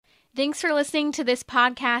Thanks for listening to this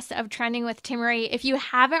podcast of Trending with Timmerie. If you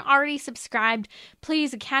haven't already subscribed,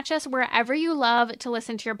 please catch us wherever you love to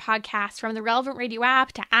listen to your podcast, from the Relevant Radio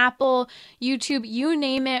app to Apple, YouTube, you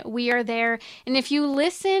name it, we are there. And if you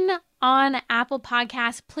listen on Apple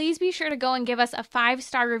Podcasts, please be sure to go and give us a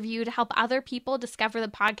 5-star review to help other people discover the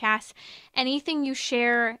podcast. Anything you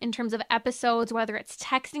share in terms of episodes, whether it's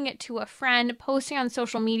texting it to a friend, posting on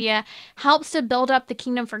social media, helps to build up the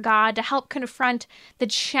kingdom for God, to help confront the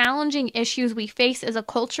challenging issues we face as a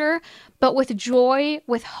culture, but with joy,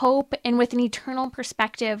 with hope, and with an eternal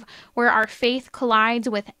perspective where our faith collides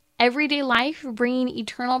with everyday life, bringing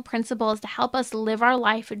eternal principles to help us live our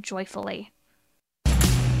life joyfully.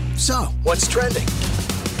 So, what's trending?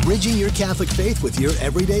 Bridging your Catholic faith with your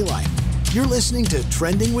everyday life. You're listening to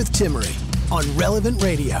Trending with Timmerie on Relevant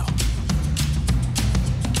Radio.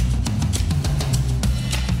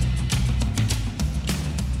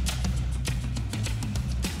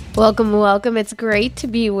 Welcome. It's great to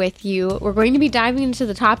be with you. We're going to be diving into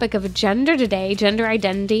the topic of gender today, gender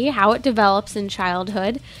identity, how it develops in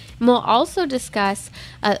childhood. And we'll also discuss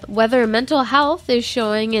whether mental health is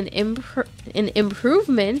showing an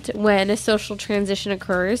improvement when a social transition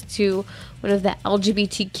occurs to one of the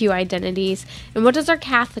LGBTQ identities. And what does our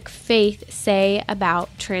Catholic faith say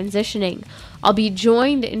about transitioning? I'll be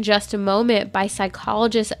joined in just a moment by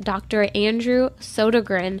psychologist Dr. Andrew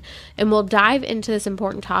Sodergren, and we'll dive into this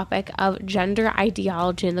important topic of gender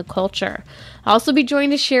ideology in the culture. I'll also be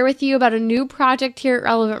joined to share with you about a new project here at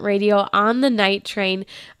Relevant Radio, On the Night Train,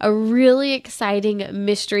 a really exciting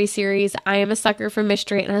mystery series. I am a sucker for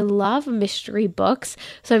mystery, and I love mystery books,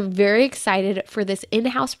 so I'm very excited for this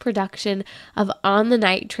in-house production of On the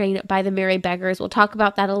Night Train by the Merry Beggars. We'll talk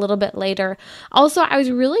about that a little bit later. Also, I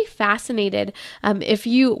was really fascinated. If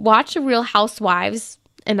you watch The Real Housewives,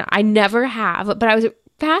 and I never have, but I was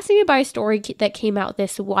fascinated by a story that came out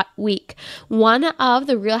this week. One of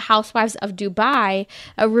the Real Housewives of Dubai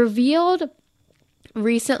revealed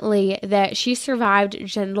recently that she survived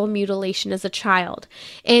genital mutilation as a child.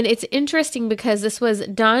 And it's interesting because this was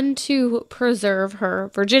done to preserve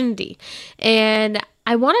her virginity. And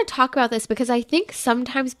I want to talk about this because I think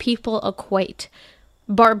sometimes people equate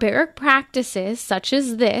barbaric practices such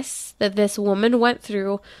as this, that this woman went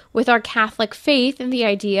through, with our Catholic faith and the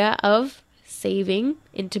idea of saving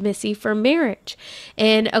intimacy for marriage,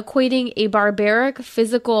 and equating a barbaric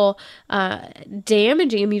physical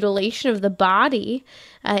damaging mutilation of the body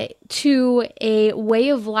to a way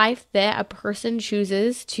of life that a person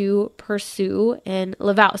chooses to pursue and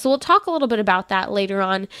live out. So we'll talk a little bit about that later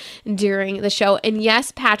on during the show. And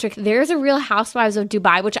yes, Patrick, there's a Real Housewives of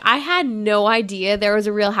Dubai, which I had no idea there was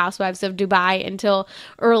a Real Housewives of Dubai until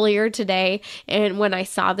earlier today and when I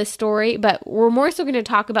saw this story. But we're more so going to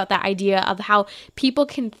talk about that idea of how people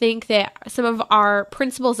can think that some of our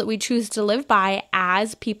principles that we choose to live by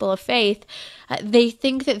as people of faith, they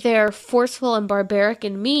think that they're forceful and barbaric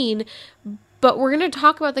and mean, but we're going to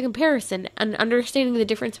talk about the comparison and understanding the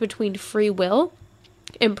difference between free will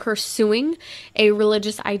and pursuing a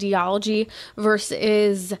religious ideology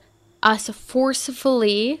versus us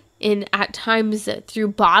forcefully, in at times through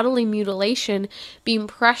bodily mutilation, being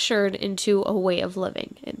pressured into a way of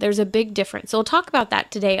living. There's a big difference. So we'll talk about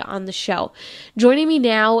that today on the show. Joining me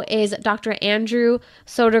now is Dr. Andrew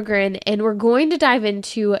Sodergren, and we're going to dive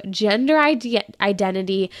into gender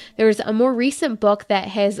identity. There's a more recent book that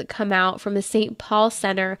has come out from the St. Paul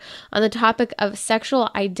Center on the topic of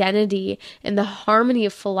sexual identity and the harmony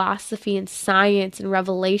of philosophy and science and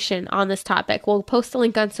revelation on this topic. We'll post a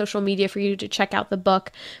link on social media for you to check out the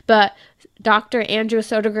book. But Dr. Andrew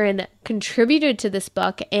Sodergren contributed to this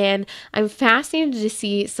book, and I'm fascinated to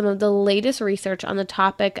see some of the latest research on the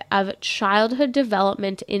topic of childhood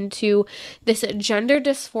development into this gender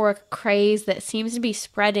dysphoric craze that seems to be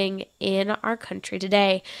spreading in our country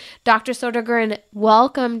today. Dr. Sodergren,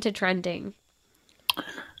 welcome to Trending.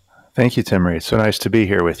 Thank you, Timmerie. It's so nice to be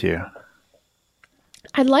here with you.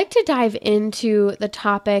 I'd like to dive into the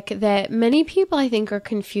topic that many people, I think, are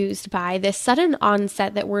confused by, this sudden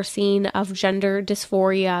onset that we're seeing of gender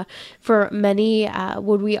dysphoria for many,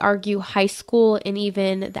 would we argue, high school and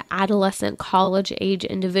even the adolescent college age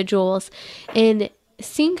individuals, and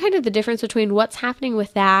seeing kind of the difference between what's happening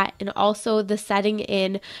with that and also the setting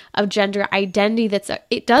in of gender identity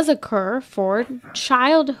it does occur for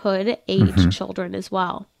childhood age children as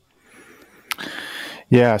well.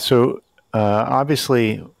 Yeah, so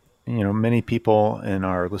obviously, many people in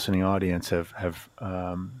our listening audience have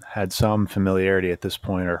had some familiarity at this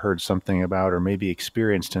point, or heard something about, or maybe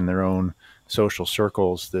experienced in their own social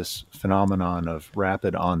circles this phenomenon of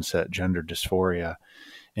rapid onset gender dysphoria,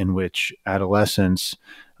 in which adolescents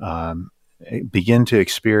begin to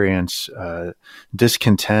experience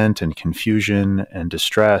discontent and confusion and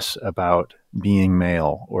distress about being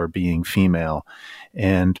male or being female.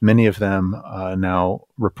 And many of them now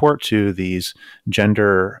report to these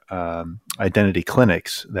gender identity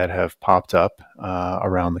clinics that have popped up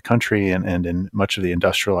around the country and in much of the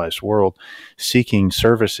industrialized world, seeking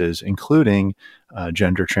services, including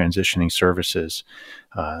gender transitioning services,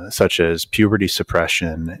 such as puberty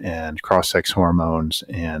suppression and cross-sex hormones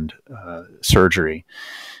and surgery.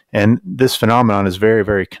 And this phenomenon is very,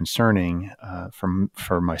 very concerning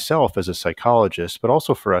for myself as a psychologist, but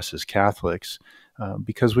also for us as Catholics,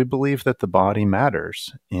 because we believe that the body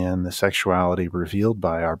matters, and the sexuality revealed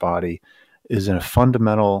by our body is a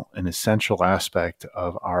fundamental and essential aspect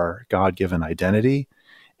of our God-given identity,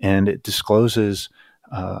 and it discloses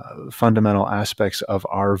fundamental aspects of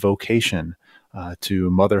our vocation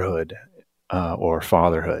to motherhood or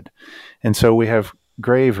fatherhood. And so we have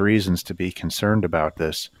grave reasons to be concerned about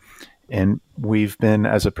this. And we've been,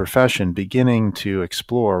 as a profession, beginning to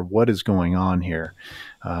explore what is going on here,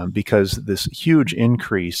 because this huge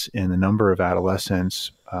increase in the number of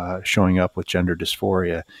adolescents showing up with gender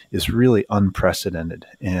dysphoria is really unprecedented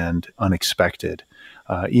and unexpected,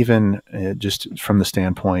 even just from the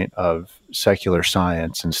standpoint of secular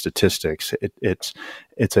science and statistics. It's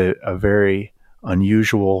a very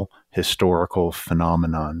unusual historical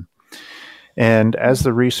phenomenon. And as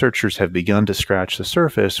the researchers have begun to scratch the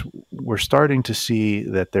surface, we're starting to see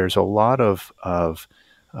that there's a lot of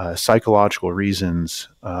psychological reasons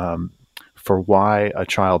for why a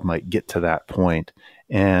child might get to that point.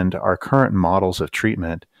 And our current models of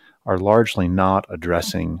treatment are largely not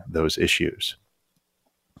addressing those issues.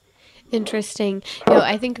 Interesting.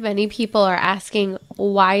 I think many people are asking,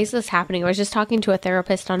 why is this happening? I was just talking to a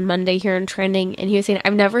therapist on Monday here in Trending, and he was saying,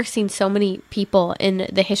 I've never seen so many people in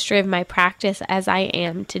the history of my practice as I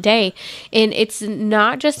am today. And it's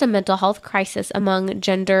not just a mental health crisis among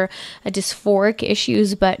gender dysphoric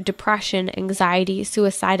issues, but depression, anxiety,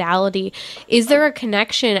 suicidality. Is there a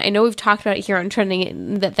connection? I know we've talked about it here on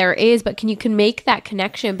Trending that there is, but can you make that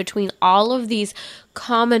connection between all of these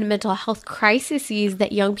common mental health crises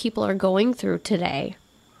that young people are going through today?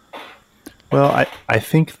 Well, I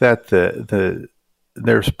think that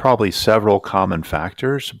there's probably several common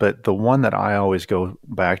factors, but the one that I always go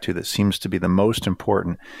back to that seems to be the most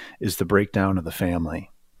important is the breakdown of the family.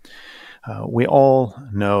 We all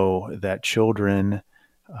know that children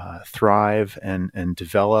thrive and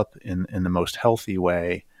develop in the most healthy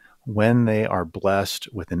way when they are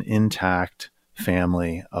blessed with an intact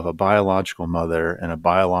family of a biological mother and a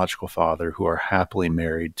biological father who are happily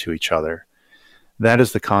married to each other. That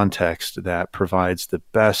is the context that provides the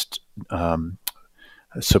best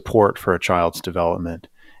support for a child's development.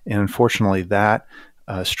 And unfortunately, that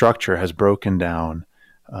structure has broken down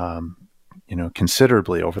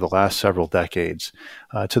considerably over the last several decades,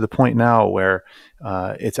 to the point now where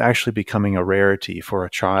it's actually becoming a rarity for a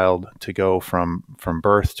child to go from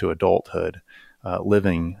birth to adulthood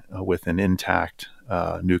living with an intact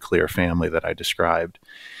nuclear family that I described.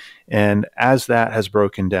 And as that has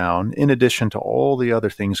broken down, in addition to all the other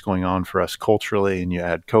things going on for us culturally, and you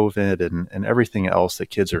add COVID and everything else that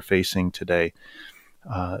kids are facing today,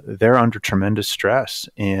 they're under tremendous stress,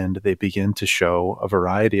 and they begin to show a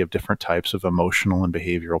variety of different types of emotional and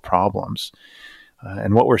behavioral problems.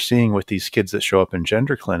 And what we're seeing with these kids that show up in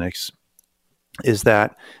gender clinics is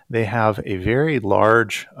that they have a very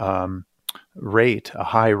large a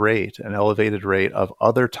high rate, an elevated rate of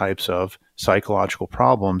other types of psychological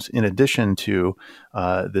problems in addition to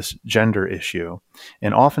this gender issue.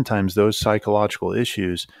 And oftentimes those psychological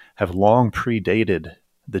issues have long predated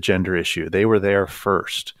the gender issue. They were there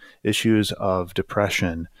first. Issues of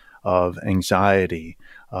depression, of anxiety,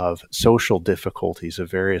 of social difficulties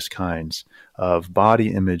of various kinds, of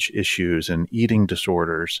body image issues and eating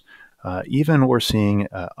disorders. Even we're seeing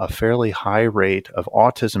a fairly high rate of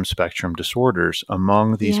autism spectrum disorders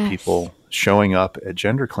among these people showing up at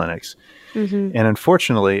gender clinics. Mm-hmm. And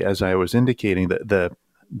unfortunately, as I was indicating, the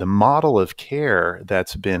model of care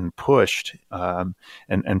that's been pushed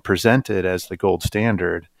and presented as the gold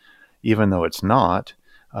standard, even though it's not,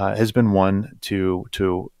 has been one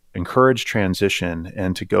to encourage transition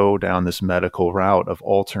and to go down this medical route of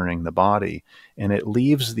altering the body. And it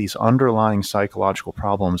leaves these underlying psychological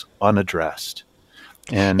problems unaddressed.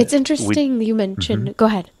 And it's interesting you mentioned, mm-hmm. Go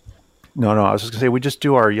ahead. No, I was just going to say, we just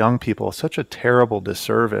do our young people such a terrible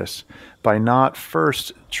disservice by not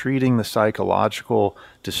first treating the psychological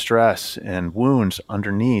distress and wounds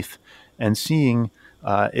underneath and seeing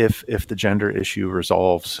if the gender issue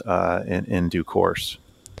resolves in due course.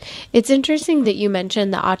 It's interesting that you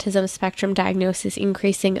mentioned the autism spectrum diagnosis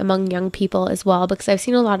increasing among young people as well, because I've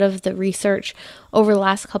seen a lot of the research over the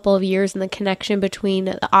last couple of years and the connection between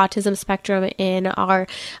the autism spectrum and our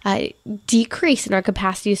decrease in our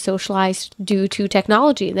capacity to socialize due to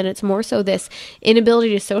technology. And then it's more so this inability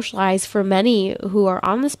to socialize for many who are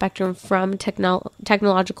on the spectrum from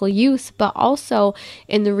technological use, but also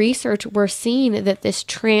in the research, we're seeing that this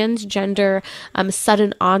transgender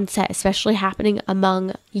sudden onset, especially happening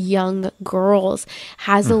among young girls,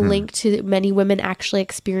 has a link to many women actually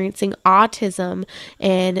experiencing autism.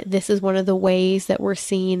 And this is one of the ways that we're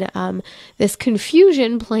seeing this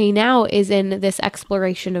confusion playing out is in this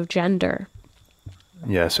exploration of gender.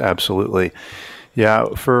 Yes, absolutely.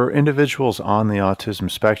 Yeah, for individuals on the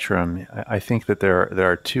autism spectrum, I think that there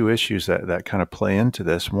are two issues that kind of play into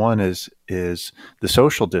this. One is the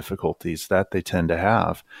social difficulties that they tend to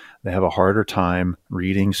have. They have a harder time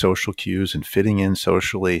reading social cues and fitting in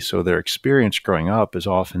socially. So their experience growing up has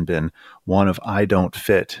often been one of, I don't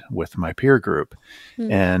fit with my peer group.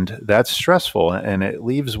 And that's stressful. And it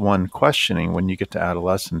leaves one questioning when you get to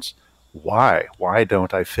adolescence, why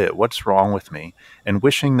don't I fit? What's wrong with me? And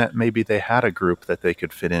wishing that maybe they had a group that they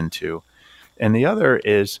could fit into. And the other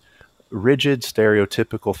is rigid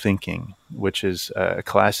stereotypical thinking, which is a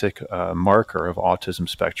classic marker of autism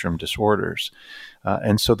spectrum disorders.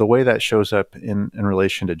 And so the way that shows up in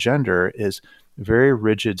relation to gender is very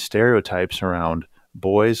rigid stereotypes around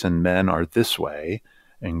boys and men are this way,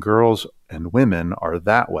 and girls and women are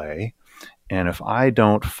that way. And if I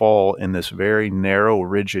don't fall in this very narrow,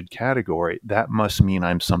 rigid category, that must mean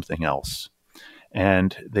I'm something else.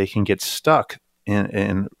 And they can get stuck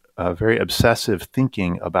in a very obsessive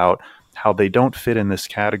thinking about how they don't fit in this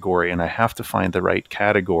category, and I have to find the right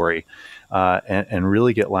category, and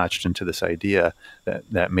really get latched into this idea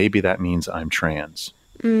that maybe that means I'm trans.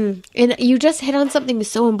 And you just hit on something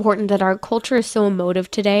so important, that our culture is so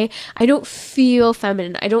emotive today. I don't feel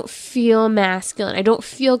feminine. I don't feel masculine. I don't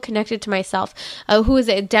feel connected to myself. Who is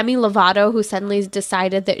it? Demi Lovato, who suddenly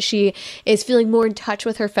decided that she is feeling more in touch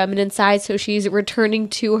with her feminine side. So she's returning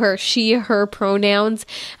to her she, her pronouns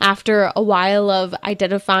after a while of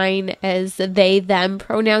identifying as they, them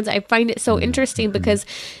pronouns. I find it so interesting because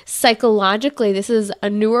psychologically, this is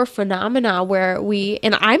a newer phenomena where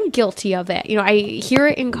and I'm guilty of it. I hear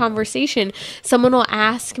it in conversation. Someone will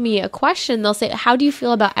ask me a question. They'll say, how do you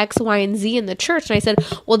feel about X, Y, and Z in the church? And I said,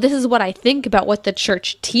 well, this is what I think about what the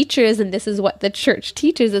church teaches, and this is what the church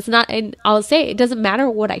teaches. It's not, and I'll say, it doesn't matter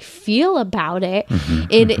what I feel about it.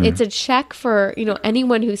 It's a check for,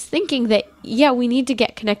 anyone who's thinking that, yeah, we need to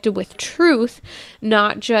get connected with truth,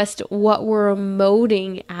 not just what we're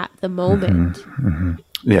emoting at the moment.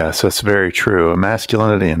 Yes, that's very true.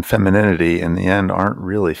 Masculinity and femininity in the end aren't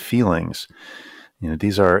really feelings.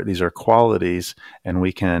 These are qualities, and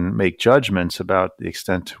we can make judgments about the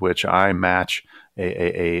extent to which I match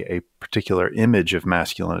a particular image of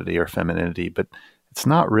masculinity or femininity, but it's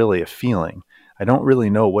not really a feeling. I don't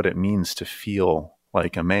really know what it means to feel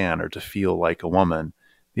like a man or to feel like a woman.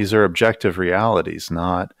 These are objective realities,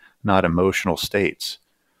 not emotional states.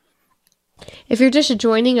 If you're just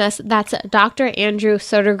joining us, that's Dr. Andrew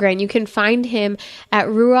Sodergren. You can find him at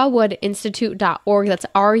ruahwoodinstitute.org. That's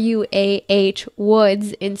RUAH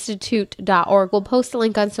woodsinstitute.org. We'll post a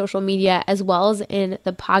link on social media as well as in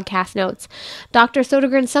the podcast notes. Dr.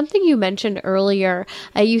 Sodergren, something you mentioned earlier,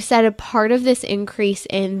 you said a part of this increase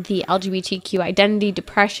in the LGBTQ identity,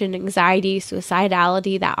 depression, anxiety,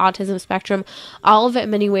 suicidality, that autism spectrum, all of it in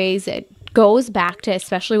many ways, it goes back to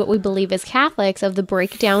especially what we believe as Catholics of the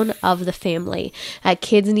breakdown of the family,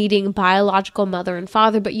 kids needing biological mother and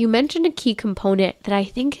father. But you mentioned a key component that I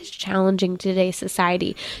think is challenging today's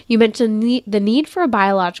society. You mentioned the need for a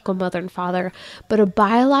biological mother and father, but a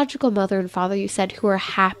biological mother and father, you said, who are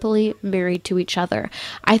happily married to each other.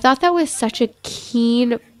 I thought that was such a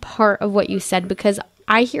keen part of what you said, because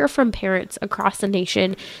I hear from parents across the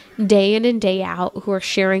nation day in and day out who are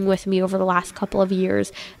sharing with me over the last couple of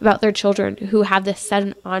years about their children who have this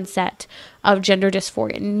sudden onset of gender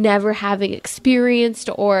dysphoria, never having experienced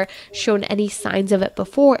or shown any signs of it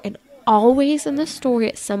before. And always in the story,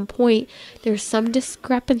 at some point, there's some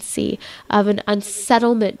discrepancy of an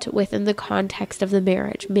unsettlement within the context of the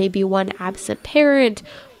marriage. Maybe one absent parent,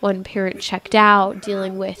 one parent checked out,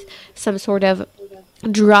 dealing with some sort of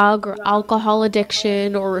drug or alcohol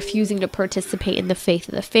addiction, or refusing to participate in the faith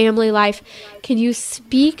of the family life. Can you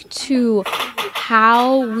speak to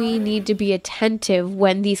how we need to be attentive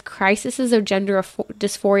when these crises of gender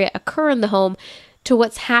dysphoria occur in the home to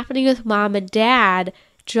what's happening with mom and dad,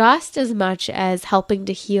 just as much as helping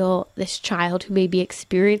to heal this child who may be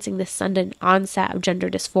experiencing this sudden onset of gender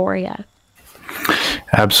dysphoria?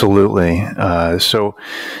 Absolutely. The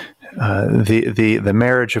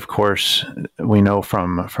marriage, of course, we know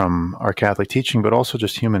from our Catholic teaching, but also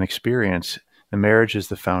just human experience. The marriage is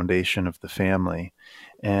the foundation of the family,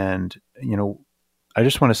 and I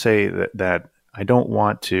just want to say that I don't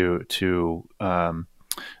want to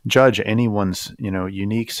judge anyone's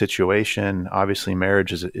unique situation. Obviously,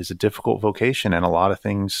 marriage is a difficult vocation, and a lot of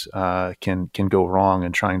things can go wrong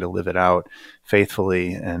in trying to live it out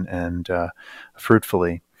faithfully and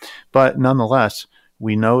fruitfully. But nonetheless,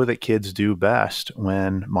 we know that kids do best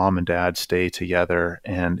when mom and dad stay together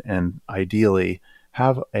and ideally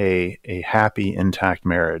have a happy, intact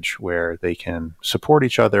marriage where they can support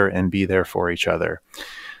each other and be there for each other.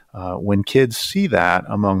 When kids see that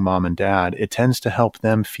among mom and dad, it tends to help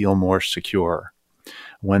them feel more secure.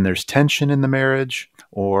 When there's tension in the marriage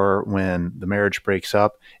or when the marriage breaks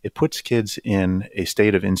up, it puts kids in a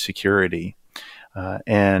state of insecurity.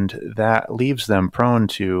 And that leaves them prone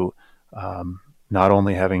to not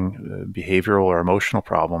only having behavioral or emotional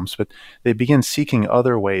problems, but they begin seeking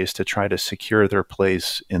other ways to try to secure their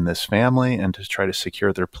place in this family and to try to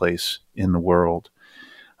secure their place in the world.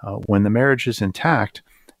 When the marriage is intact,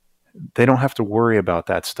 they don't have to worry about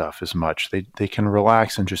that stuff as much. They can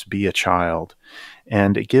relax and just be a child.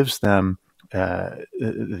 And it gives them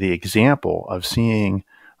the example of seeing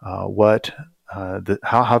how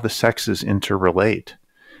the sexes interrelate.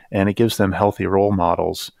 And it gives them healthy role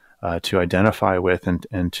models to identify with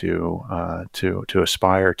and to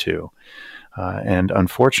aspire to. And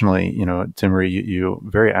unfortunately, Timmerie, you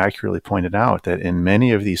very accurately pointed out that in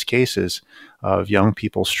many of these cases of young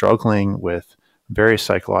people struggling with various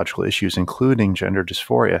psychological issues, including gender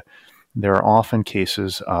dysphoria, there are often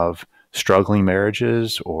cases of struggling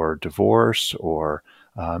marriages or divorce or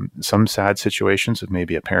some sad situations of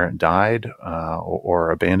maybe a parent died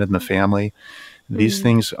or abandoned the family. These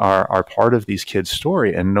things are part of these kids'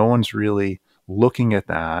 story, and no one's really looking at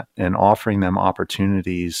that and offering them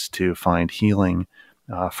opportunities to find healing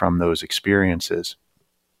from those experiences.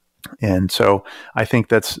 And so I think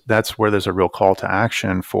that's where there's a real call to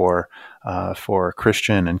action for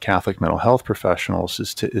Christian and Catholic mental health professionals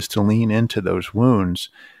is to lean into those wounds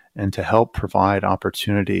and to help provide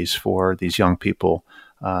opportunities for these young people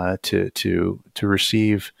to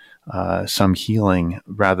receive some healing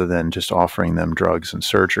rather than just offering them drugs and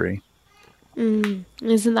surgery.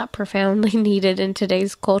 Isn't that profoundly needed in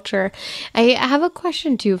today's culture? I have a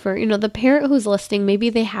question too for, the parent who's listening. Maybe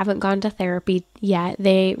they haven't gone to therapy yet.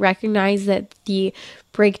 They recognize that the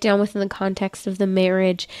breakdown within the context of the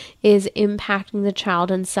marriage is impacting the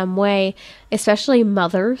child in some way, especially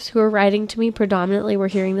mothers who are writing to me. Predominantly, we're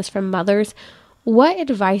hearing this from mothers. What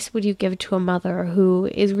advice would you give to a mother who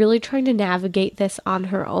is really trying to navigate this on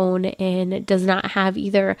her own and does not have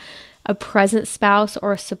either a present spouse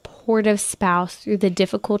or a supportive spouse through the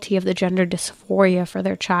difficulty of the gender dysphoria for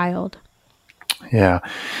their child? Yeah.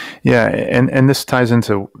 And this ties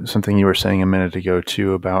into something you were saying a minute ago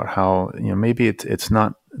too, about how, maybe it's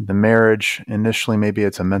not the marriage initially, maybe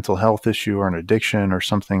it's a mental health issue or an addiction or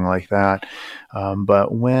something like that.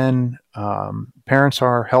 But when parents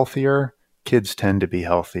are healthier, kids tend to be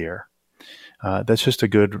healthier. That's just a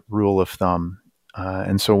good rule of thumb.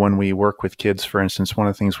 And so when we work with kids, for instance, one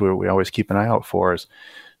of the things we always keep an eye out for is,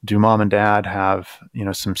 do mom and dad have,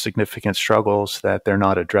 some significant struggles that they're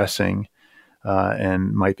not addressing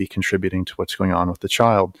and might be contributing to what's going on with the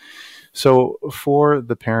child? So for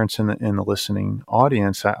the parents in the listening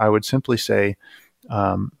audience, I would simply say,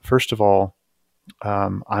 first of all,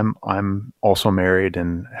 I'm also married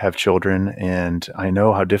and have children, and I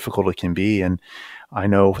know how difficult it can be. And I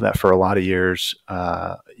know that for a lot of years,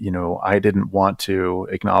 I didn't want to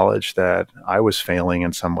acknowledge that I was failing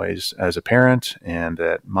in some ways as a parent and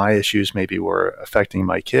that my issues maybe were affecting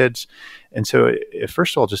my kids. And so it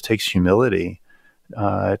first of all just takes humility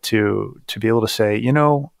to be able to say,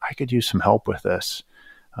 I could use some help with this.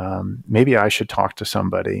 Maybe I should talk to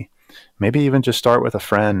somebody. Maybe even just start with a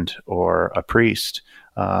friend or a priest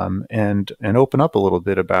and open up a little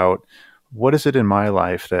bit about what is it in my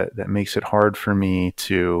life that makes it hard for me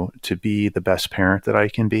to be the best parent that I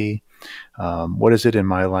can be? What is it in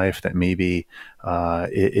my life that maybe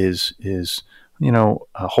is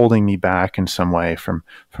holding me back in some way from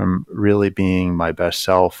really being my best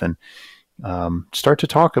self? And start to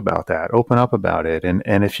talk about that, open up about it.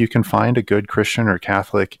 And if you can find a good Christian or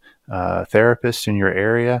Catholic therapist in your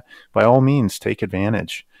area, by all means, take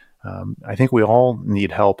advantage. I think we all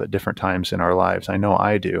need help at different times in our lives. I know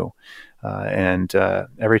I do. And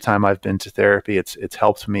every time I've been to therapy, it's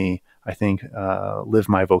helped me, I think, live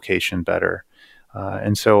my vocation better.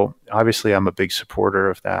 And so obviously I'm a big supporter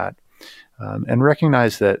of that. and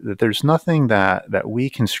recognize that there's nothing that we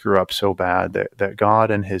can screw up so bad that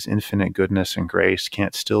God and his infinite goodness and grace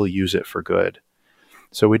can't still use it for good.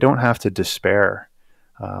 So we don't have to despair.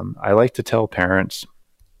 I like to tell parents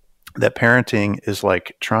that parenting is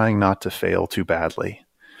like trying not to fail too badly.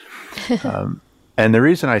 And the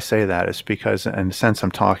reason I say that is because, in a sense,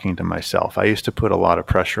 I'm talking to myself. I used to put a lot of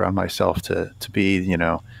pressure on myself to be,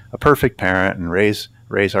 a perfect parent and raise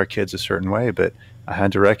our kids a certain way. But I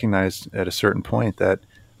had to recognize at a certain point that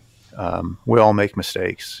we all make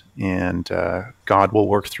mistakes, and God will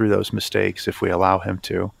work through those mistakes if we allow him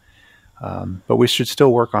to. But we should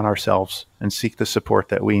still work on ourselves and seek the support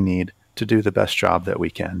that we need to do the best job that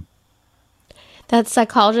we can. That's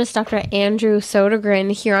psychologist Dr. Andrew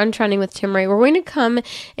Sodergren here on Trending with Timmerie. We're going to come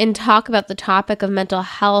and talk about the topic of mental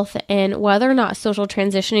health and whether or not social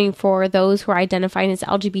transitioning for those who are identifying as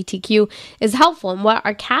LGBTQ is helpful and what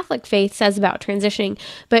our Catholic faith says about transitioning.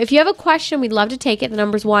 But if you have a question, we'd love to take it. The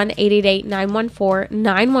number's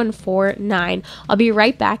 1-888-914-9149. I'll be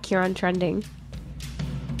right back here on Trending.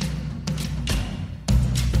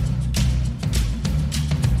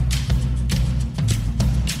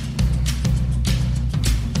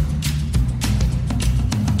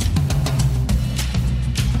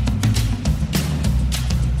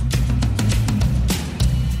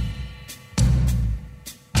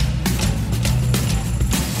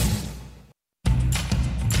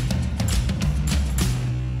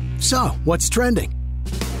 So, what's trending?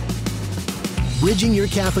 Bridging your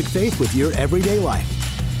Catholic faith with your everyday life.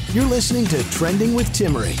 You're listening to Trending with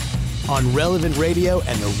Timmerie on Relevant Radio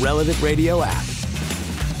and the Relevant Radio app.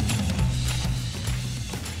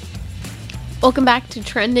 Welcome back to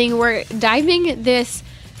Trending. We're diving this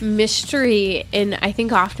mystery in, I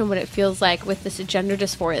think, often what it feels like with this gender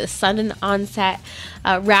dysphoria, the sudden onset,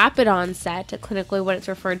 rapid onset, clinically what it's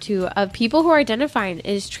referred to, of people who are identifying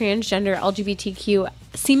as transgender LGBTQ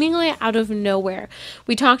seemingly out of nowhere.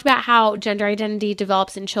 We talked about how gender identity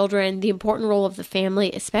develops in children, the important role of the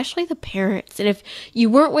family, especially the parents. And if you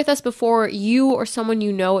weren't with us before, you or someone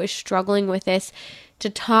you know is struggling with this, to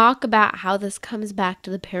talk about how this comes back to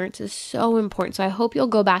the parents is so important. So I hope you'll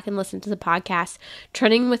go back and listen to the podcast,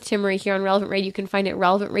 Trending with Timmerie, here on Relevant Radio. You can find it at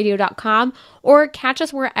relevantradio.com or catch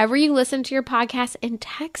us wherever you listen to your podcast and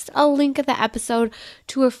text a link of the episode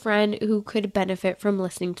to a friend who could benefit from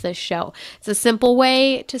listening to this show. It's a simple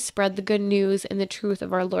way to spread the good news and the truth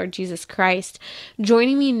of our Lord Jesus Christ.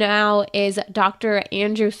 Joining me now is Dr.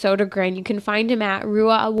 Andrew Sodergren. You can find him at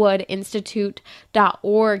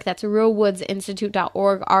ruahwoodinstitute.org. That's ruahwoodsinstitute.org.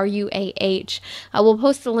 RUAH. We'll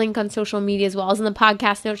post the link on social media as well as in the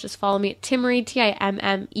podcast notes. Just follow me at Timmerie, TIMMERIE.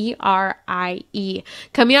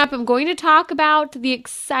 Coming up, I'm going to talk about the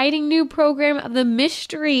exciting new program of the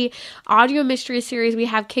Mystery, audio mystery series we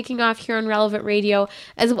have kicking off here on Relevant Radio,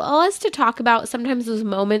 as well as to talk about sometimes those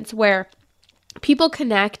moments where people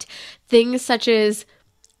connect things such as,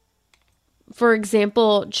 for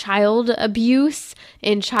example, child abuse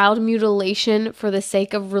and child mutilation for the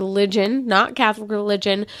sake of religion, not Catholic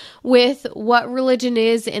religion, with what religion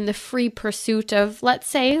is in the free pursuit of, let's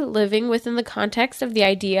say, living within the context of the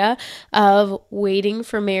idea of waiting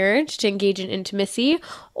for marriage to engage in intimacy,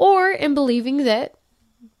 or in believing that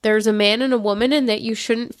there's a man and a woman and that you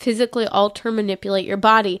shouldn't physically alter, manipulate your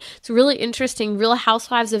body. It's really interesting. Real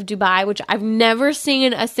Housewives of Dubai, which I've never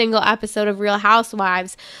seen a single episode of Real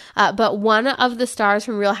Housewives, but one of the stars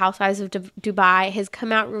from Real Housewives of Dubai has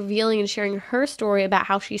come out revealing and sharing her story about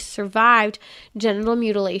how she survived genital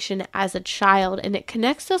mutilation as a child. And it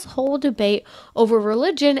connects this whole debate over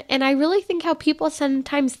religion. And I really think how people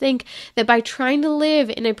sometimes think that by trying to live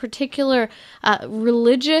in a particular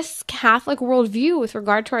religious Catholic worldview with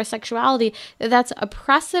regard to our sexuality, that's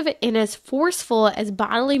oppressive and as forceful as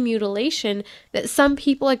bodily mutilation that some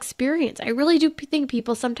people experience. I really do think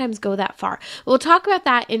people sometimes go that far. We'll talk about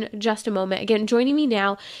that in just a moment. Again, joining me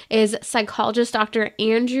now is psychologist Dr.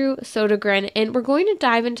 Andrew Sodergren, and we're going to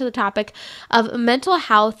dive into the topic of mental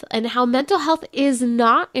health and how mental health is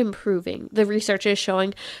not improving, the research is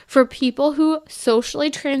showing, for people who socially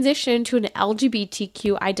transition to an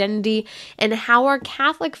LGBTQ identity, and how our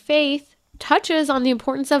Catholic faith touches on the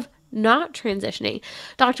importance of not transitioning.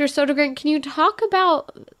 Dr. Sodergren, can you talk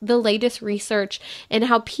about the latest research and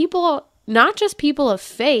how people, not just people of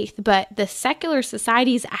faith, but the secular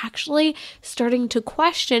society is actually starting to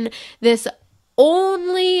question this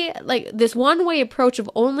this one-way approach of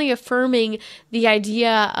only affirming the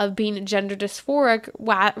idea of being gender dysphoric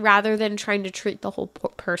rather than trying to treat the whole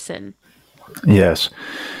person? Yes.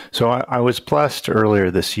 So I was blessed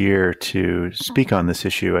earlier this year to speak on this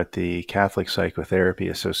issue at the Catholic Psychotherapy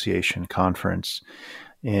Association conference.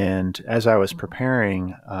 And as I was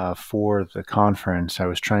preparing for the conference, I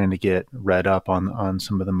was trying to get read up on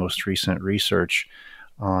some of the most recent research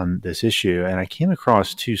on this issue. And I came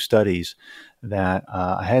across two studies that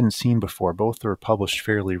I hadn't seen before. Both were published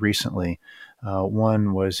fairly recently.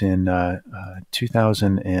 One was in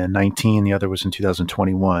 2019, the other was in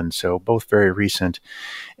 2021, so both very recent.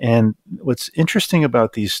 And what's interesting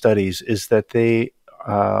about these studies is that they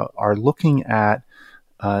are looking at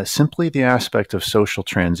simply the aspect of social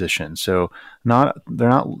transition. So they're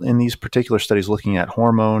not in these particular studies looking at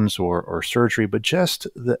hormones or surgery, but just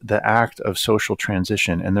the act of social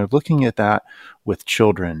transition. And they're looking at that with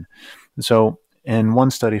children. So in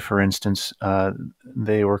one study, for instance,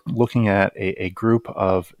 they were looking at a group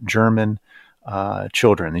of German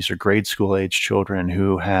children. These are grade school age children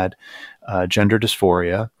who had gender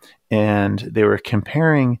dysphoria, and they were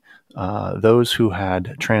comparing those who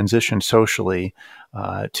had transitioned socially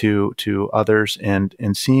to others and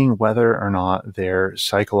seeing whether or not their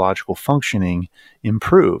psychological functioning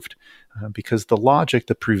improved. Because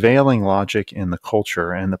the prevailing logic in the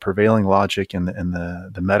culture and the prevailing logic in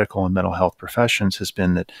the medical and mental health professions has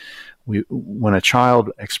been that when a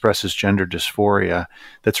child expresses gender dysphoria,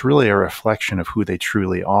 that's really a reflection of who they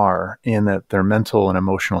truly are, and that their mental and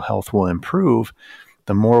emotional health will improve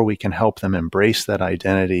the more we can help them embrace that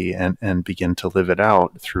identity and begin to live it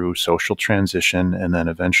out through social transition and then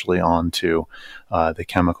eventually on to the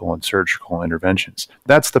chemical and surgical interventions.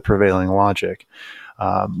 That's the prevailing logic.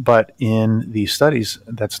 But in these studies,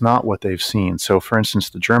 that's not what they've seen. So, for instance,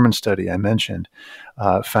 the German study I mentioned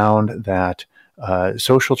found that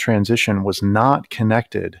social transition was not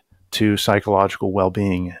connected to psychological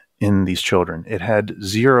well-being in these children. It had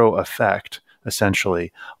zero effect,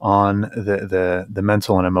 essentially, on the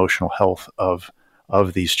mental and emotional health of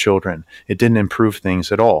these children. It didn't improve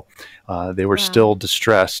things at all. They were still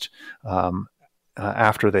distressed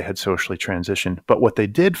after they had socially transitioned. But what they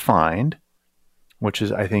did find, which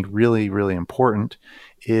is, I think, really, really important,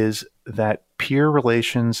 is that peer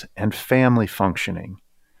relations and family functioning,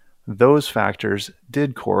 those factors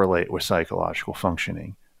did correlate with psychological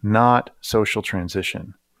functioning, not social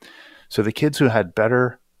transition. So the kids who had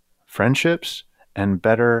better friendships and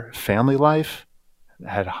better family life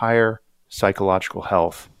had higher psychological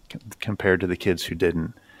health compared to the kids who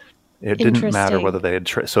didn't. It didn't matter whether they had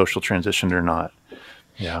social transitioned or not.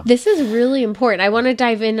 Yeah. This is really important. I want to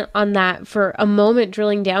dive in on that for a moment,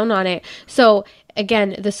 drilling down on it. So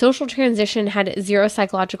again, the social transition had zero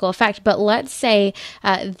psychological effect, but let's say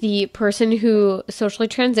the person who socially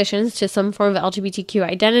transitions to some form of LGBTQ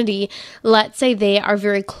identity, let's say they are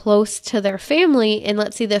very close to their family, and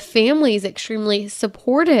let's say the family is extremely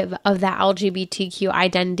supportive of that LGBTQ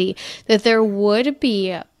identity, that there would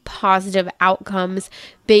be positive outcomes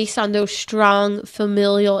based on those strong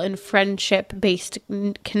familial and friendship-based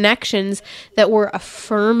connections that were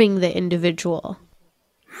affirming the individual.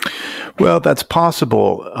 Well, that's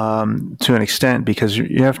possible to an extent, because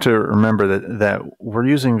you have to remember that we're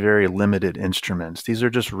using very limited instruments. These are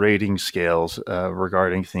just rating scales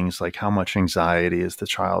regarding things like how much anxiety is the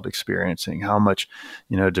child experiencing, how much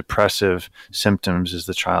depressive symptoms is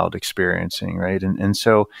the child experiencing, right? And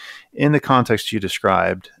so in the context you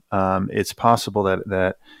described, it's possible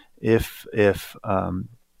that if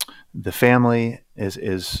the family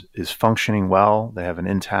is functioning well, they have an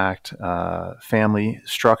intact family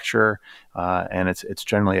structure, and it's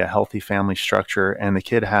generally a healthy family structure, and the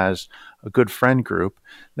kid has a good friend group,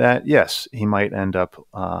 that yes, he might end up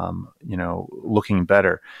looking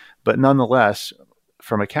better. But nonetheless,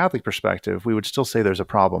 from a Catholic perspective, we would still say there's a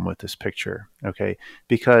problem with this picture, okay?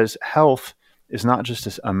 Because health is not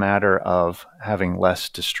just a matter of having less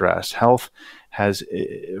distress. Health has,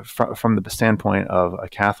 from the standpoint of a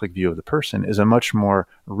Catholic view of the person, is a much more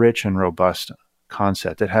rich and robust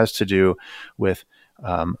concept. It has to do with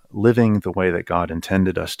living the way that God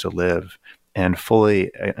intended us to live and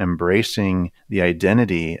fully embracing the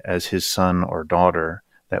identity as his son or daughter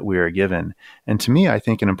that we are given. And to me, I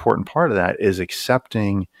think an important part of that is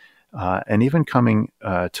accepting and even coming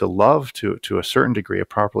to love to a certain degree, a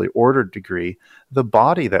properly ordered degree, the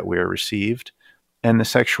body that we are received and the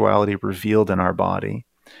sexuality revealed in our body.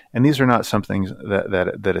 And these are not something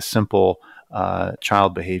that a simple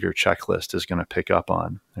child behavior checklist is going to pick up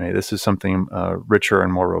on. Right? This is something richer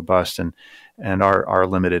and more robust, and our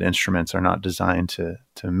limited instruments are not designed to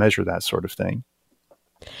measure that sort of thing.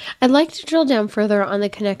 I'd like to drill down further on the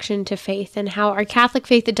connection to faith and how our Catholic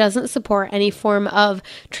faith doesn't support any form of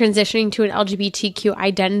transitioning to an LGBTQ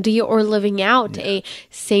identity or living out a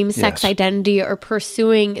same-sex identity or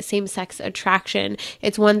pursuing same-sex attraction.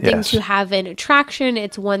 It's one thing to have an attraction.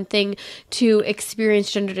 It's one thing to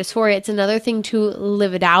experience gender dysphoria. It's another thing to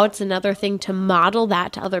live it out. It's another thing to model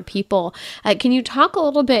that to other people. Can you talk a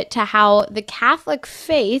little bit to how the Catholic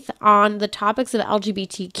faith on the topics of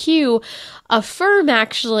LGBTQ affirm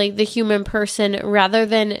actually the human person rather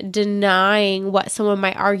than denying what someone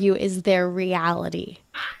might argue is their reality?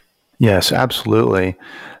 Yes, absolutely.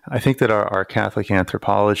 I think that our Catholic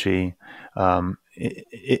anthropology,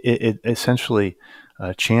 it essentially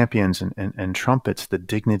champions and trumpets the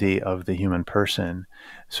dignity of the human person.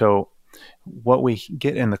 So what we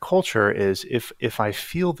get in the culture is if I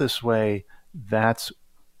feel this way, that's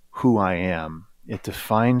who I am. It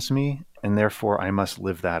defines me, and therefore I must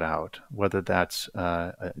live that out. Whether that's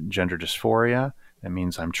gender dysphoria, that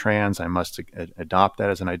means I'm trans, I must adopt that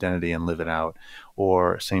as an identity and live it out.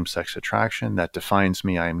 Or same-sex attraction, that defines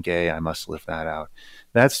me, I am gay, I must live that out.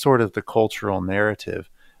 That's sort of the cultural narrative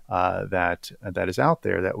that is out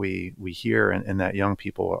there that we hear and that young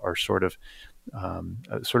people are sort of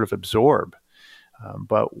absorb.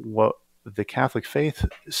 But what the Catholic faith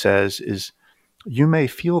says is, you may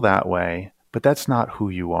feel that way, but that's not who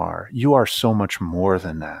you are. You are so much more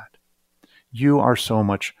than that. You are so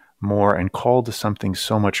much more and called to something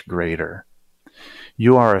so much greater.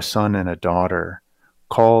 You are a son and a daughter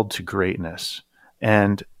called to greatness.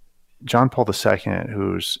 And John Paul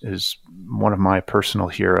II, is one of my personal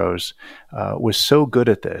heroes, was so good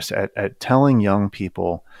at this, at telling young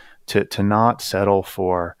people to not settle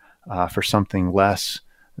for something less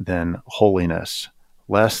than holiness,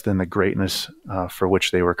 less than the greatness for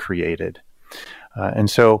which they were created. And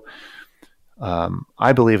so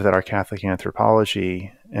I believe that our Catholic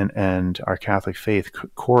anthropology and our Catholic faith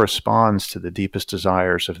corresponds to the deepest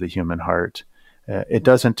desires of the human heart. It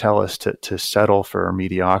doesn't tell us to settle for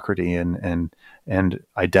mediocrity and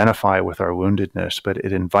identify with our woundedness, but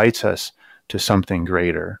it invites us to something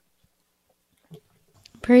greater.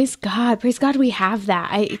 Praise God. Praise God we have that.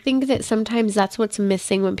 I think that sometimes that's what's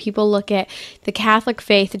missing when people look at the Catholic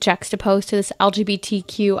faith juxtaposed to this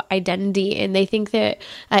LGBTQ identity, and they think that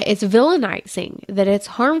it's villainizing, that it's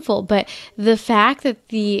harmful. But the fact that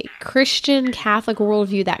the Christian Catholic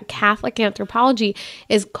worldview, that Catholic anthropology,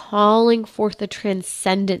 is calling forth the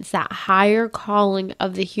transcendence, that higher calling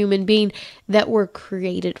of the human being that we're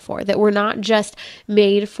created for, that we're not just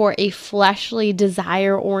made for a fleshly,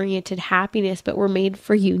 desire-oriented happiness, but we're made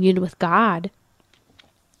for union with God.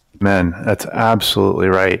 Amen. That's absolutely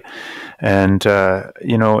right. And,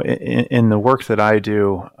 in the work that I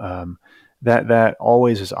do, that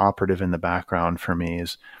always is operative in the background for me.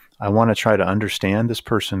 Is I want to try to understand this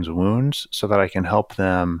person's wounds so that I can help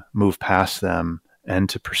them move past them and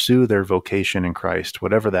to pursue their vocation in Christ,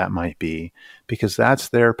 whatever that might be, because that's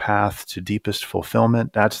their path to deepest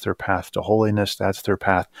fulfillment. That's their path to holiness. That's their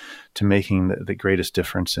path to making the greatest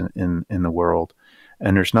difference in the world.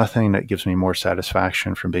 And there's nothing that gives me more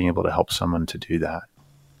satisfaction from being able to help someone to do that.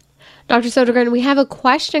 Dr. Sodergren, we have a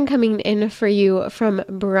question coming in for you from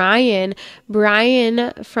Brian.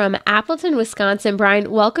 Brian from Appleton, Wisconsin. Brian,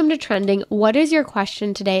 welcome to Trending. What is your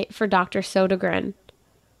question today for Dr. Sodergren?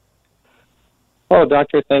 Oh,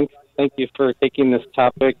 Doctor, thank you for taking this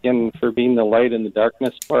topic and for being the light in the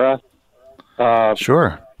darkness for us.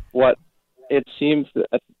 Sure. What it seems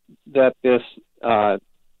that this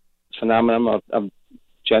phenomenon of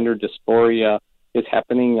gender dysphoria is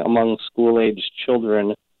happening among school-aged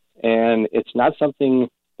children, and it's not something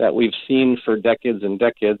that we've seen for decades and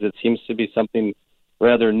decades. It seems to be something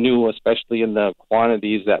rather new, especially in the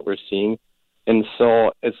quantities that we're seeing. And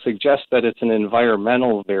so it suggests that it's an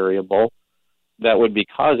environmental variable that would be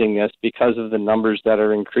causing this because of the numbers that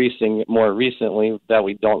are increasing more recently that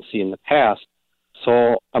we don't see in the past.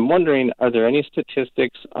 So I'm wondering, are there any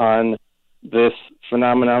statistics on this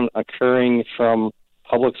phenomenon occurring from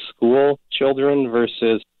public school children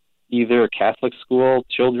versus either Catholic school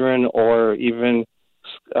children or even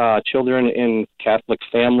children in Catholic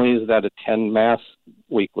families that attend Mass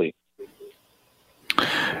weekly?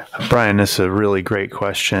 Brian, this is a really great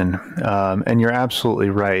question. And you're absolutely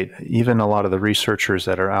right. Even a lot of the researchers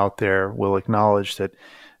that are out there will acknowledge that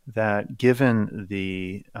given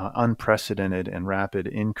the unprecedented and rapid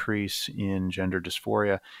increase in gender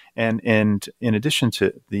dysphoria, and in addition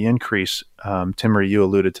to the increase, Timmerie, you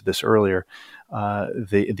alluded to this earlier,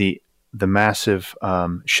 the massive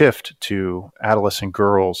shift to adolescent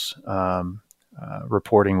girls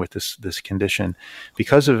reporting with this condition,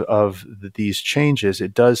 because of these changes,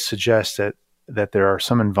 it does suggest that that there are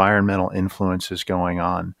some environmental influences going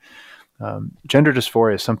on. Gender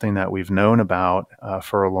dysphoria is something that we've known about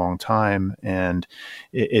for a long time, and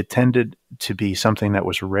it tended to be something that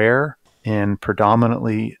was rare and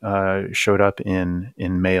predominantly showed up in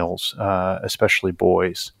males, especially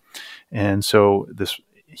boys. And so this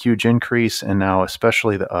huge increase, and now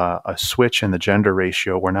especially a switch in the gender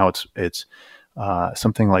ratio, where now it's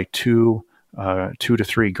something like 2 to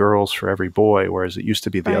 3 girls for every boy, whereas it used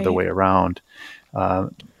to be the other way around.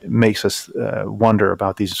 Makes us wonder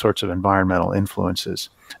about these sorts of environmental influences.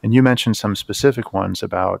 And you mentioned some specific ones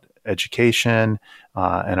about education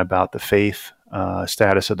and about the faith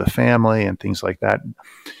status of the family and things like that.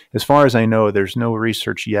 As far as I know, there's no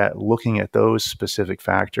research yet looking at those specific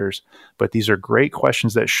factors, but these are great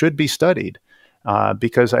questions that should be studied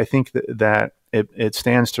because I think that it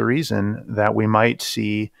stands to reason that we might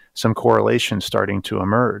see some correlations starting to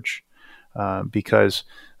emerge because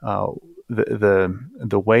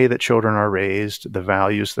the way that children are raised, the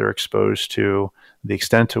values they're exposed to, the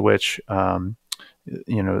extent to which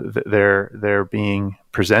they're being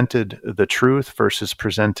presented the truth versus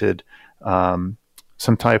presented some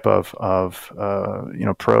type of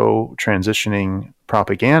pro-transitioning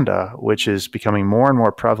propaganda, which is becoming more and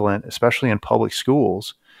more prevalent, especially in public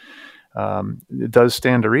schools. It does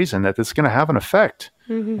stand to reason that it's going to have an effect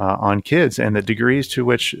on kids, and the degrees to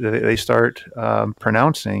which they start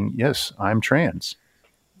pronouncing, yes, I'm trans.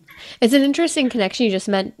 It's an interesting connection you just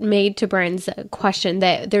made to Brian's question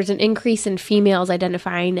that there's an increase in females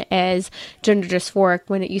identifying as gender dysphoric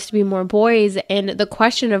when it used to be more boys. And the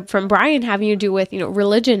question from Brian having to do with,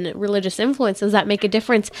 religion, religious influence, does that make a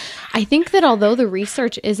difference? I think that although the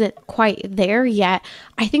research isn't quite there yet,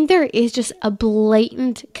 I think there is just a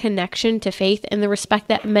blatant connection to faith and the respect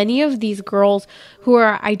that many of these girls who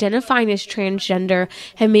are identifying as transgender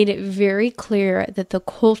have made it very clear that the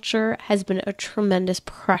culture has been a tremendous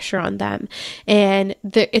pressure on them, and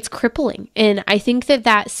it's crippling. And I think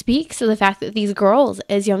that speaks to the fact that these girls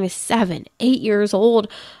as young as 7, 8 years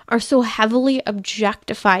old are so heavily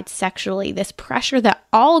objectified sexually. This pressure that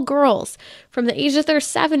all girls from the age that they're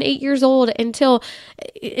 7, 8 years old until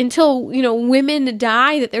women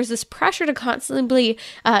die, that there's this pressure to constantly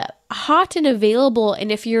hot and available,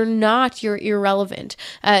 and if you're not, you're irrelevant.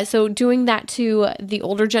 So doing that to the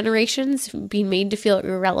older generations, being made to feel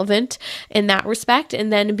irrelevant in that respect,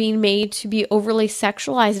 and then being made to be overly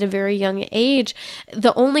sexualized at a very young age,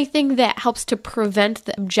 the only thing that helps to prevent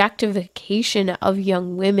the objectification of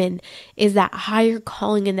young women is that higher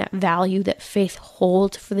calling and that value that faith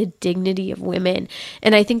holds for the dignity of women.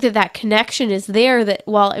 And I think that connection is there, that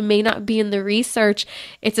while it may not be in the research,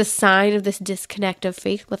 it's a sign of this disconnect of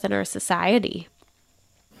faith within our society.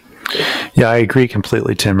 Yeah, I agree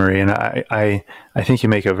completely, Timmerie, and I think you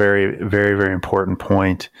make a very, very, very important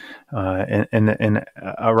point, and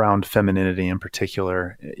around femininity in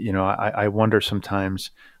particular. I wonder sometimes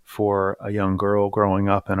for a young girl growing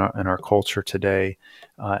up in our culture today,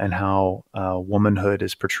 and how womanhood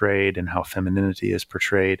is portrayed and how femininity is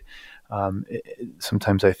portrayed.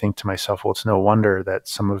 Sometimes I think to myself, well, it's no wonder that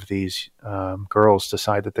some of these girls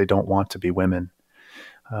decide that they don't want to be women,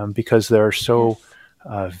 because there are so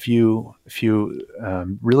few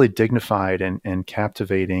really dignified and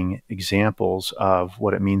captivating examples of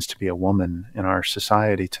what it means to be a woman in our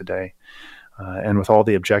society today. And with all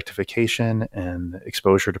the objectification and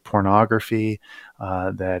exposure to pornography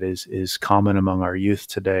that is common among our youth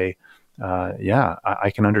today,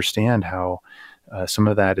 I can understand how some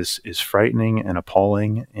of that is frightening and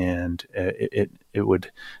appalling, and it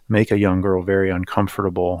would make a young girl very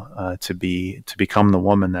uncomfortable to become the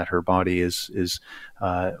woman that her body is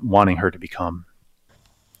wanting her to become.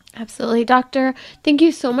 Absolutely. Doctor, thank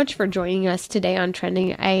you so much for joining us today on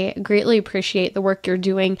Trending. I greatly appreciate the work you're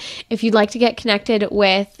doing. If you'd like to get connected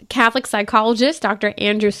with Catholic psychologist Dr.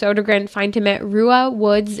 Andrew Sodergren, find him at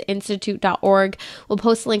ruawoodsinstitute.org. We'll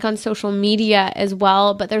post a link on social media as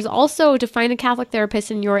well, but there's also, to find a Catholic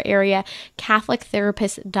therapist in your area,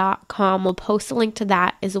 catholictherapist.com. We'll post a link to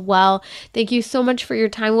that as well. Thank you so much for your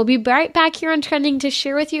time. We'll be right back here on Trending to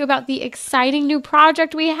share with you about the exciting new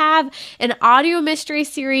project we have, an audio mystery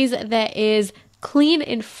series that is clean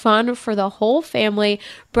and fun for the whole family,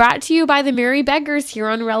 brought to you by the Merry Beggars here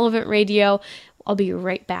on Relevant Radio. I'll be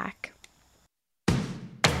right back.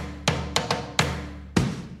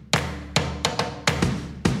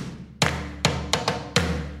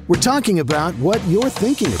 We're talking about what you're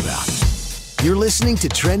thinking about. You're listening to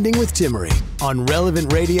Trending with Timmerie on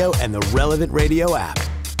Relevant Radio and the Relevant Radio app.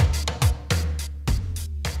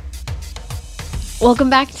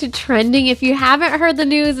 Welcome back to Trending. If you haven't heard the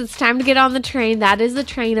news, it's time to get on the train. That is the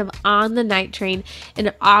train of On the Night Train,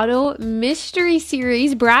 an auto mystery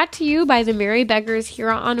series brought to you by the Merry Beggars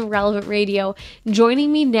here on Relevant Radio.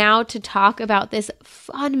 Joining me now to talk about this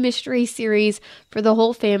fun mystery series for the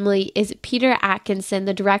whole family is Peter Atkinson,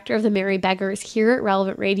 the director of the Merry Beggars here at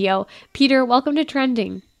Relevant Radio. Peter, welcome to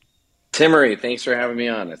Trending. Timmery, thanks for having me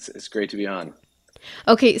on. It's great to be on.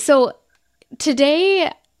 Okay, so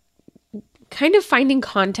today, kind of finding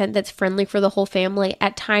content that's friendly for the whole family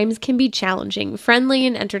at times can be challenging. Friendly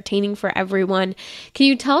and entertaining for everyone. Can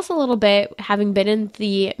you tell us a little bit, having been in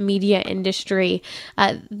the media industry,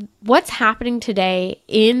 what's happening today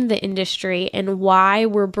in the industry and why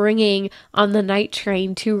we're bringing On the Night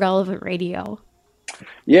Train to Relevant Radio?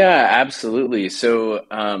 Yeah, absolutely. So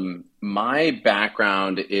my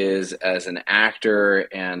background is as an actor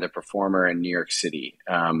and a performer in New York City.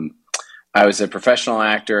 I was a professional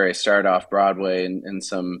actor. I started off Broadway in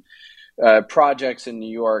some projects in New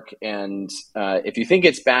York. And if you think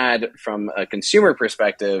it's bad from a consumer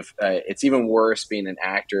perspective, it's even worse being an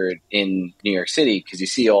actor in New York City because you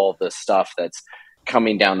see all the stuff that's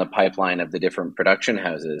coming down the pipeline of the different production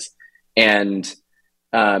houses. And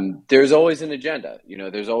there's always an agenda.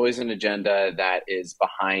 There's always an agenda that is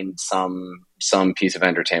behind some piece of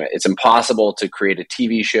entertainment. It's impossible to create a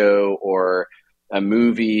TV show or a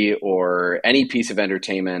movie or any piece of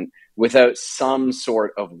entertainment without some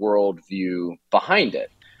sort of worldview behind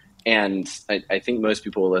it. And I think most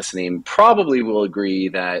people listening probably will agree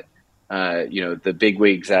that, the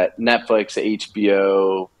bigwigs at Netflix,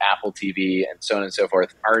 HBO, Apple TV, and so on and so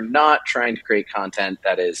forth are not trying to create content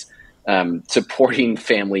that is supporting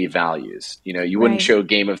family values. You wouldn't show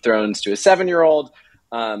Game of Thrones to a 7-year-old,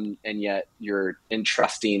 and yet you're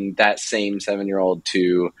entrusting that same 7-year-old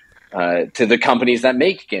to the companies that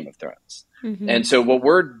make Game of Thrones. Mm-hmm. And so what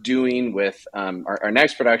we're doing with our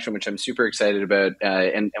next production, which I'm super excited about,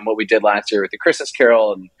 and what we did last year with the Christmas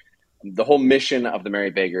Carol, and the whole mission of the Merry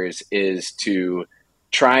Beggars is to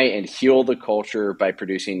try and heal the culture by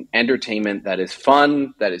producing entertainment that is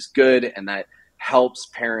fun, that is good, and that helps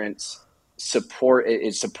parents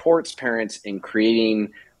it supports parents in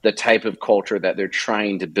creating the type of culture that they're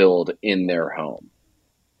trying to build in their home.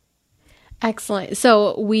 Excellent.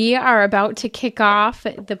 So we are about to kick off.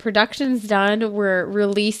 The production's done. We're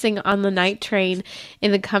releasing On the Night Train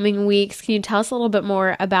in the coming weeks. Can you tell us a little bit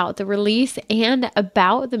more about the release and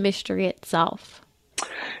about the mystery itself?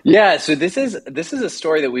 Yeah, so this is a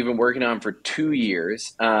story that we've been working on for 2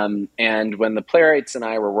 years. And when the playwrights and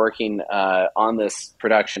I were working on this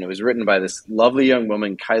production, it was written by this lovely young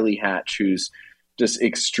woman, Kylie Hatch, who's just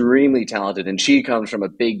extremely talented. And she comes from a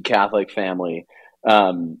big Catholic family.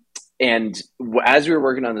 And as we were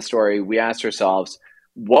working on the story, we asked ourselves,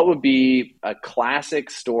 what would be a classic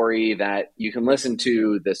story that you can listen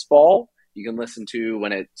to this fall, you can listen to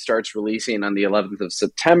when it starts releasing on the 11th of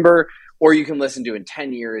September, or you can listen to in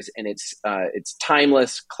 10 years, and it's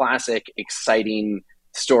timeless, classic, exciting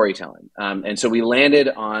storytelling. And so we landed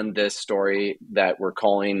on this story that we're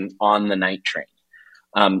calling On the Night Train.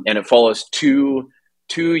 And it follows two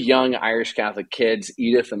young Irish Catholic kids,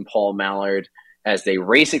 Edith and Paul Mallard, as they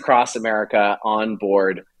race across America on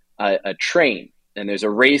board a train. And there's a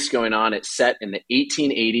race going on. It's set in the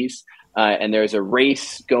 1880s. And there's a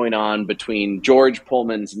race going on between George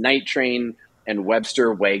Pullman's Night Train and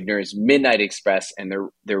Webster Wagner's Midnight Express. And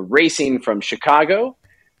they're racing from Chicago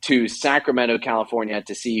to Sacramento, California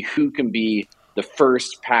to see who can be the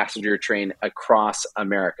first passenger train across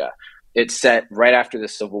America. It's set right after the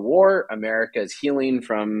Civil War. America is healing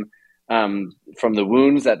from the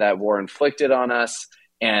wounds that war inflicted on us.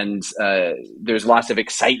 And there's lots of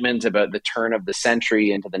excitement about the turn of the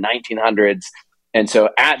century into the 1900s. And so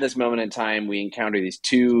at this moment in time, we encounter these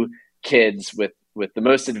two kids with the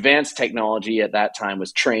most advanced technology at that time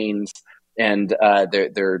was trains. And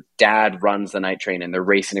their dad runs the night train, and they're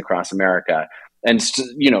racing across America. And,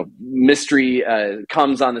 mystery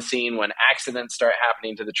comes on the scene when accidents start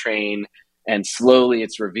happening to the train. And slowly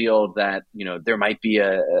it's revealed that, there might be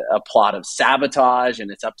a plot of sabotage,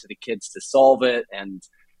 and it's up to the kids to solve it. And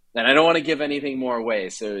I don't want to give anything more away.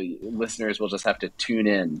 So listeners will just have to tune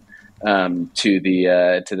in to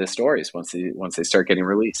the stories once they start getting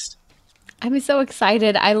released. I'm so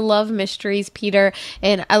excited. I love mysteries, Peter,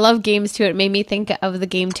 and I love games too. It made me think of the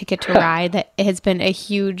game Ticket to Ride that has been a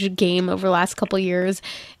huge game over the last couple years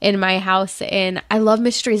in my house. And I love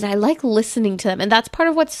mysteries. I like listening to them. And that's part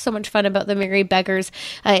of what's so much fun about the Merry Beggars.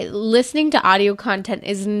 Listening to audio content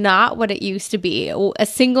is not what it used to be. A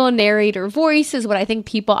single narrator voice is what I think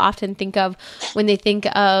people often think of when they think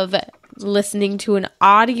of listening to an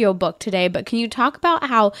audiobook today, but can you talk about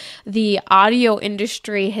how the audio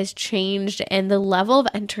industry has changed and the level of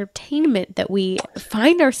entertainment that we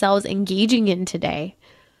find ourselves engaging in today?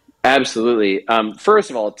 Absolutely. First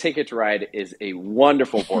of all, Ticket to Ride is a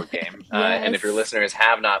wonderful board game. Yes. And if your listeners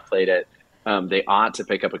have not played it, they ought to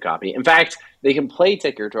pick up a copy. In fact, they can play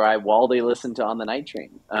Ticket to Ride while they listen to On the Night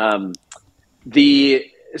Train.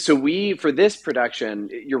 For this production,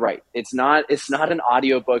 you're right. It's not an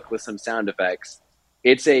audiobook with some sound effects.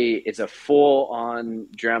 It's a full-on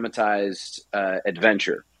dramatized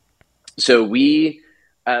adventure. So we,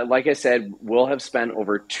 like I said, we'll have spent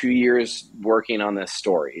over 2 years working on this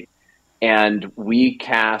story, and we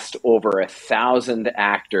cast over 1,000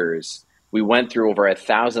 actors. We went through over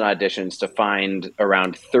 1,000 auditions to find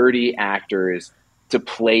around 30 actors to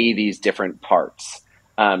play these different parts.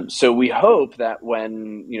 So we hope that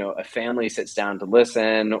when, a family sits down to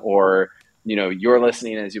listen, or, you're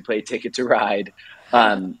listening as you play Ticket to Ride,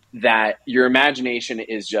 that your imagination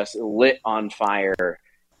is just lit on fire,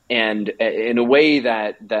 and in a way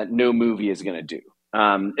that no movie is going to do.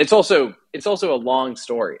 It's also a long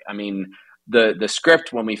story. I mean, the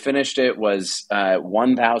script, when we finished it, was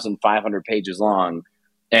 1,500 pages long.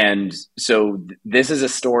 And so this is a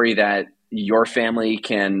story that your family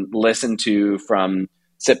can listen to from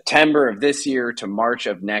September of this year to March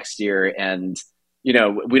of next year. And,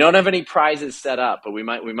 we don't have any prizes set up, but we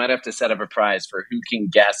might have to set up a prize for who can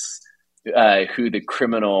guess who the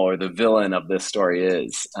criminal or the villain of this story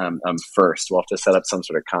is first. We'll have to set up some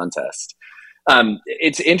sort of contest.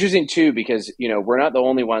 It's interesting too, because, we're not the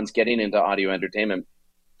only ones getting into audio entertainment.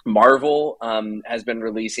 Marvel has been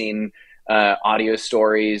releasing audio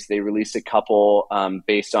stories. They released a couple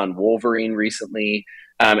based on Wolverine recently.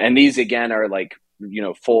 And these again are like,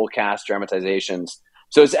 full cast dramatizations.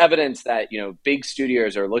 So it's evidence that, big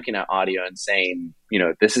studios are looking at audio and saying,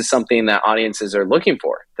 this is something that audiences are looking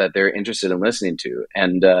for, that they're interested in listening to.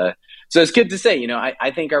 And so it's good to say,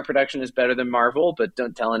 I think our production is better than Marvel, but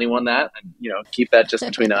don't tell anyone that, and, keep that just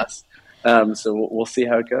between us. So we'll see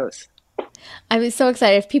how it goes. I'm so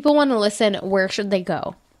excited. If people want to listen, where should they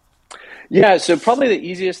go? Yeah, so probably the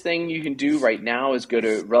easiest thing you can do right now is go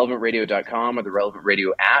to relevantradio.com or the Relevant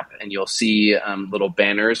Radio app, and you'll see little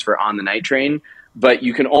banners for On the Night Train. But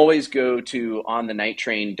you can always go to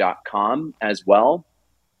onthenighttrain.com as well,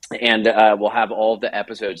 and we'll have all of the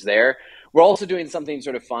episodes there. We're also doing something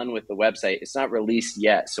sort of fun with the website. It's not released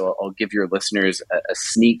yet, so I'll give your listeners a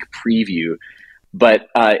sneak preview. But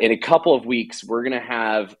in a couple of weeks, we're going to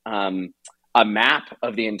have a map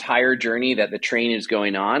of the entire journey that the train is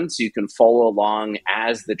going on, so you can follow along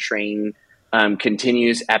as the train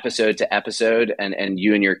continues episode to episode, and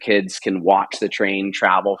you and your kids can watch the train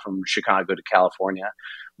travel from Chicago to California.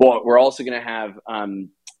 Well, we're also going to have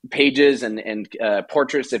pages and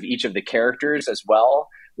portraits of each of the characters as well,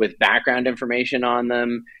 with background information on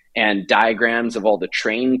them and diagrams of all the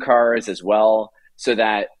train cars as well, so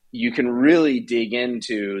that you can really dig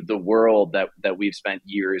into the world that we've spent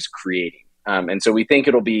years creating. And so we think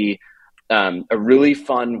it'll be a really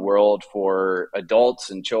fun world for adults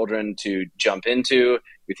and children to jump into.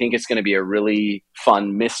 We think it's going to be a really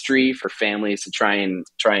fun mystery for families to try and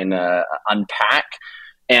unpack.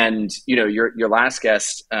 And your last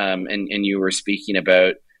guest, and you were speaking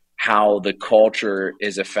about how the culture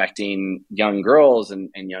is affecting young girls and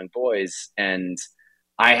young boys. And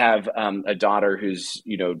I have a daughter who's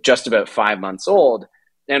just about 5 months old.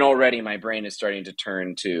 And already my brain is starting to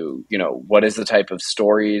turn to, what is the type of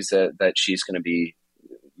stories that she's going to be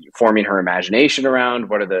forming her imagination around?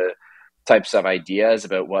 What are the types of ideas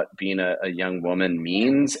about what being a young woman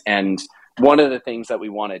means? And one of the things that we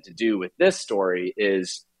wanted to do with this story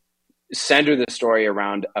is center the story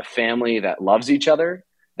around a family that loves each other,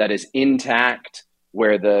 that is intact,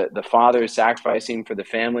 where the father is sacrificing for the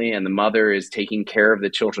family and the mother is taking care of the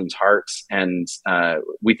children's hearts. And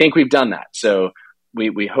we think we've done that. So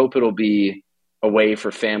we hope it'll be a way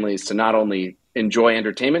for families to not only enjoy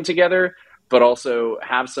entertainment together, but also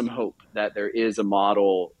have some hope that there is a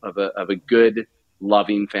model of a good,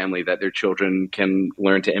 loving family that their children can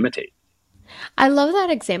learn to imitate. I love that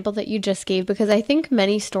example that you just gave, because I think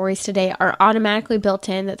many stories today are automatically built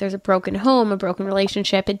in that there's a broken home, a broken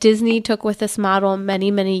relationship. Disney took with this model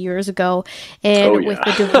many, many years ago. And with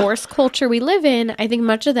the divorce culture we live in, I think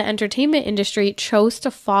much of the entertainment industry chose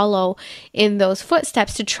to follow in those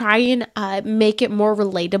footsteps to try and make it more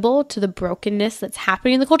relatable to the brokenness that's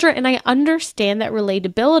happening in the culture. And I understand that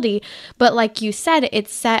relatability, but like you said, it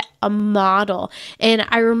set a model. And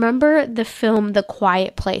I remember the film The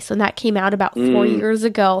Quiet Place, when that came out about 4 years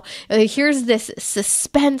ago. Here's this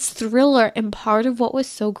suspense thriller, and part of what was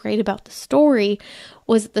so great about the story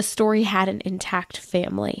was the story had an intact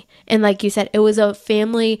family. And like you said, it was a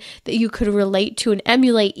family that you could relate to and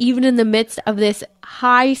emulate even in the midst of this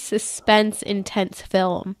high suspense, intense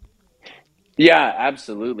film. Yeah,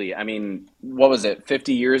 absolutely. I mean, what was it?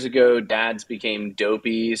 50 years ago, dads became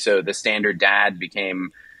dopey. So the standard dad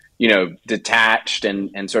became, detached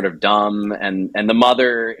and sort of dumb. And the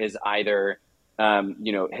mother is either,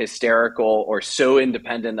 hysterical or so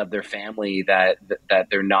independent of their family that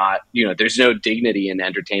they're not, there's no dignity in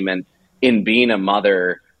entertainment in being a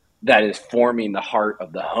mother that is forming the heart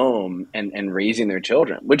of the home and raising their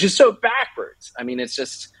children, which is so backwards. I mean, it's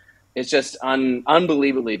just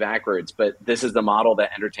unbelievably backwards, but this is the model that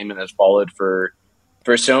entertainment has followed for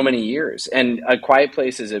so many years. And A Quiet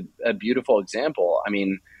Place is a beautiful example. I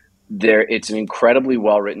mean, it's an incredibly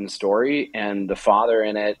well-written story, and the father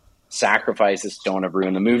in it sacrifices, don't want to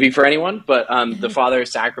ruin the movie for anyone, but the father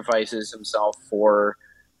sacrifices himself for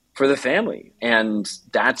the family. And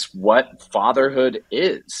that's what fatherhood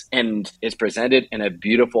is. And it's presented in a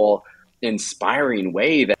beautiful, inspiring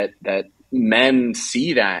way that men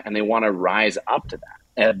see that and they want to rise up to that.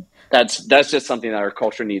 And that's just something that our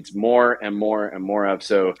culture needs more and more and more of.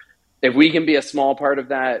 So if we can be a small part of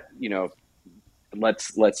that,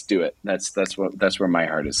 let's do it. That's where my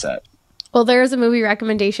heart is set. Well, there's a movie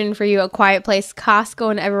recommendation for you. A Quiet Place.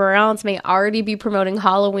 Costco and everywhere else may already be promoting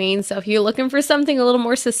Halloween. So if you're looking for something a little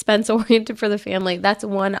more suspense-oriented for the family, that's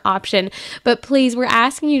one option. But please, we're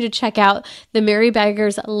asking you to check out the Mary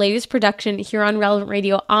Beggar's latest production here on Relevant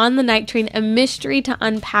Radio, On the Night Train, a mystery to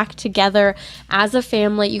unpack together as a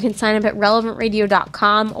family. You can sign up at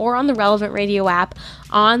relevantradio.com or on the Relevant Radio app,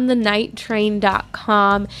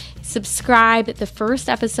 onthenighttrain.com. Subscribe. The first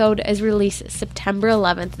episode is released September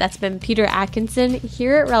 11th. That's been Peter Atkinson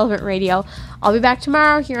here at Relevant Radio. I'll be back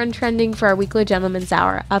tomorrow here on Trending for our weekly Gentleman's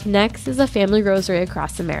Hour. Up next is a family rosary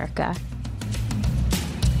across America.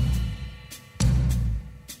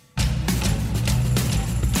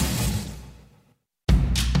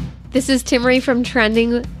 This is Timmerie from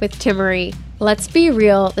Trending with Timmerie. Let's be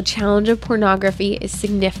real, the challenge of pornography is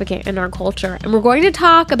significant in our culture, and we're going to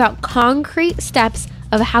talk about concrete steps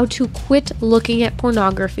of how to quit looking at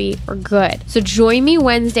pornography for good. So join me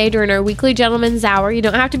Wednesday during our weekly Gentleman's Hour. You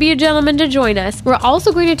don't have to be a gentleman to join us. We're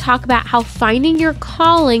also going to talk about how finding your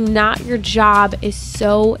calling, not your job, is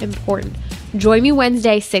so important. Join me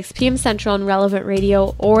Wednesday, 6 p.m. Central on Relevant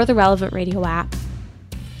Radio or the Relevant Radio app.